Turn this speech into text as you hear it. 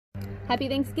Happy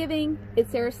Thanksgiving!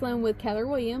 It's Sarah Sloan with Keller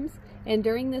Williams, and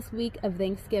during this week of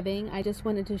Thanksgiving, I just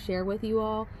wanted to share with you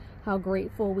all how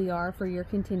grateful we are for your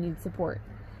continued support.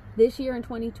 This year in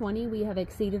 2020, we have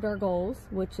exceeded our goals,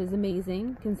 which is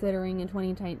amazing considering in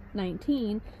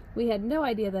 2019, we had no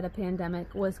idea that a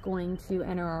pandemic was going to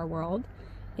enter our world,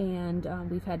 and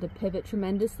we've had to pivot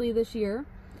tremendously this year.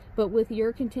 But with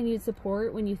your continued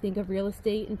support, when you think of real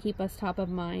estate and keep us top of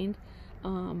mind,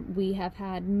 we have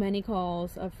had many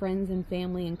calls of friends and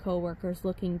family and coworkers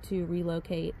looking to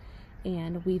relocate,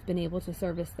 and we've been able to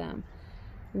service them.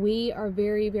 We are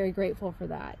very, very grateful for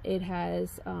that. It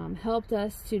has helped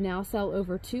us to now sell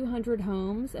over 200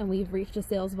 homes, and we've reached a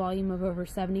sales volume of over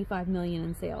 75 million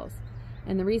in sales.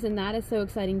 And the reason that is so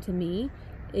exciting to me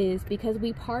is because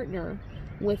we partner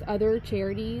with other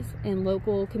charities and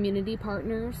local community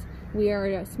partners. We are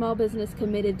a small business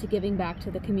committed to giving back to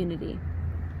the community.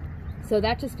 So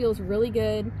that just feels really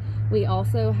good. We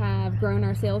also have grown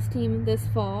our sales team this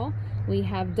fall. We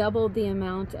have doubled the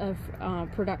amount of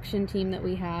production team that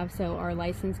we have, so our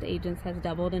licensed agents has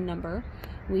doubled in number.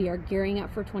 We are gearing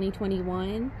up for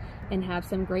 2021 and have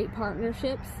some great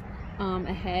partnerships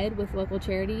ahead with local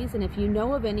charities. And if you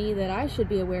know of any that I should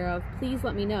be aware of, please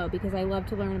let me know, because I love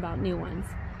to learn about new ones.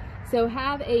 So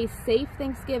have a safe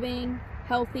Thanksgiving,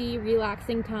 healthy,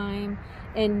 relaxing time,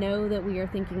 and know that we are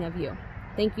thinking of you.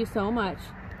 Thank you so much.